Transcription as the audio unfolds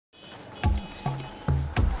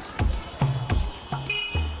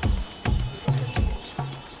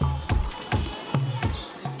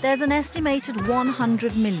There's an estimated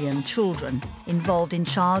 100 million children involved in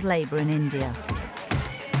child labour in India.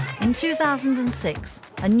 In 2006,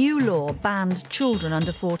 a new law banned children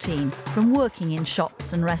under 14 from working in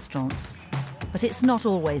shops and restaurants, but it's not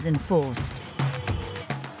always enforced.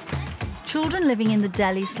 Children living in the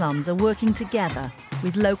Delhi slums are working together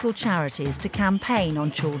with local charities to campaign on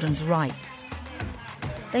children's rights.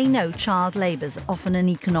 They know child labour's often an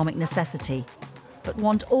economic necessity, but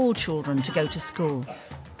want all children to go to school.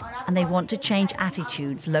 And they want to change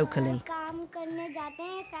attitudes locally.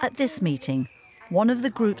 At this meeting, one of the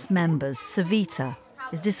group's members, Savita,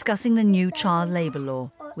 is discussing the new child labour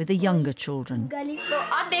law with the younger children.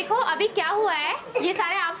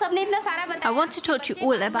 I want to talk to you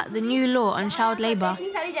all about the new law on child labour.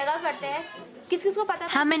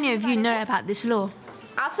 How many of you know about this law?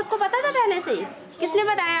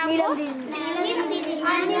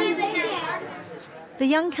 The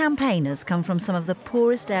young campaigners come from some of the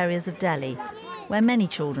poorest areas of Delhi, where many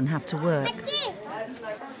children have to work.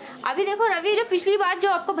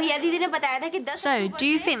 So, do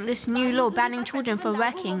you think this new law banning children from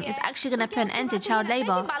working is actually going to put an end to child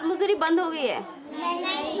labour?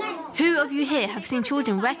 Who of you here have seen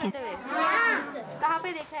children working?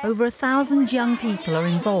 Over 1,000 young people are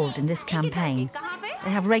involved in this campaign. They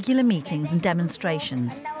have regular meetings and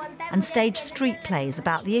demonstrations and stage street plays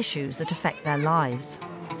about the issues that affect their lives.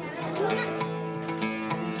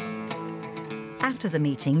 After the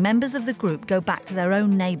meeting, members of the group go back to their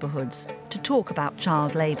own neighbourhoods to talk about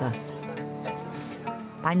child labour.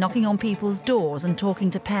 By knocking on people's doors and talking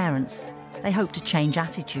to parents, they hope to change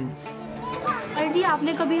attitudes.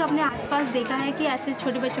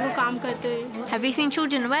 Have you seen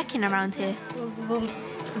children working around here?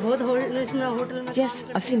 Yes,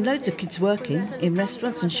 I've seen loads of kids working in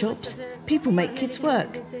restaurants and shops. People make kids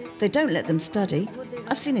work. They don't let them study.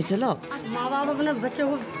 I've seen it a lot.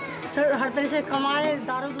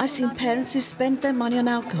 I've seen parents who spend their money on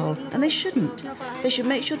alcohol, and they shouldn't. They should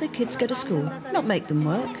make sure their kids go to school, not make them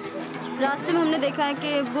work.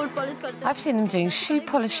 I've seen them doing shoe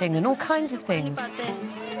polishing and all kinds of things.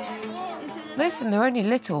 Most of them are only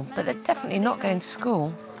little, but they're definitely not going to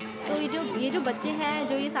school. We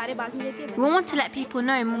want to let people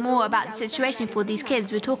know more about the situation for these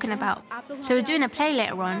kids we're talking about. So we're doing a play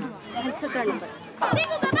later on.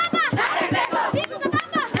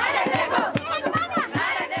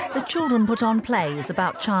 The children put on plays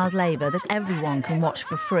about child labour that everyone can watch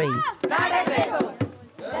for free.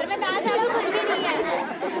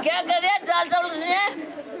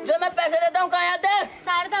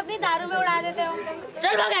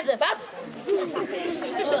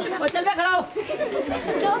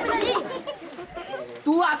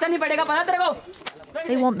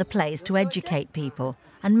 They want the plays to educate people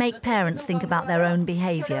and make parents think about their own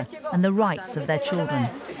behaviour and the rights of their children.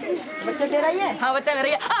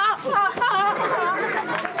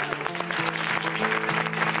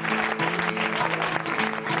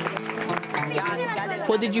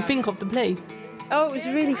 What did you think of the play? Oh, it was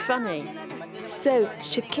really funny. So,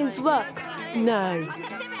 should kids work? No.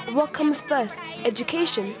 What comes first?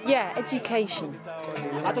 Education? Yeah, education.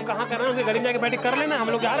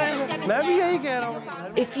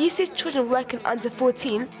 If you see children working under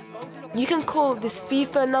 14, you can call this free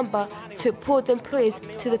phone number to report the employees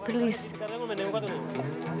to the police.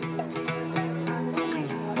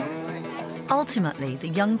 Ultimately, the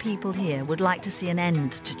young people here would like to see an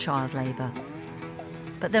end to child labour.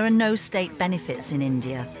 But there are no state benefits in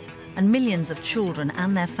India, and millions of children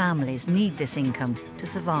and their families need this income to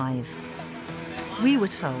survive. We were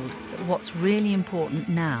told that what's really important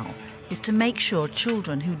now is to make sure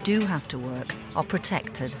children who do have to work are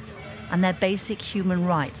protected and their basic human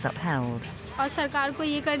rights upheld. I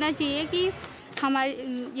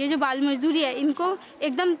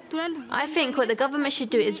think what the government should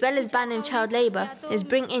do, as well as banning child labour, is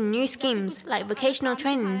bring in new schemes like vocational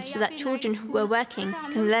training so that children who are working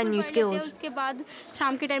can learn new skills.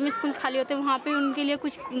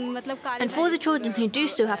 And for the children who do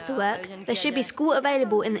still have to work, there should be school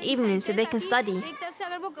available in the evenings so they can study.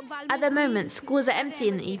 At the moment, schools are empty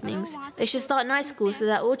in the evenings. They should start night schools so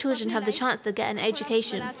that all children have the chance to get an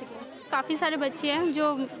education.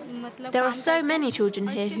 There are so many children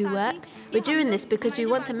here who work. We're doing this because we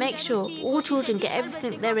want to make sure all children get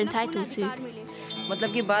everything they're entitled to.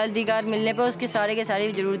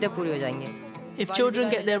 If children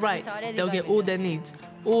get their rights, they'll get all their needs.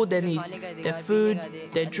 All their needs. Their food,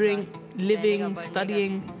 their drink, living,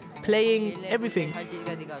 studying, playing, everything.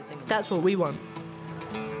 That's what we want.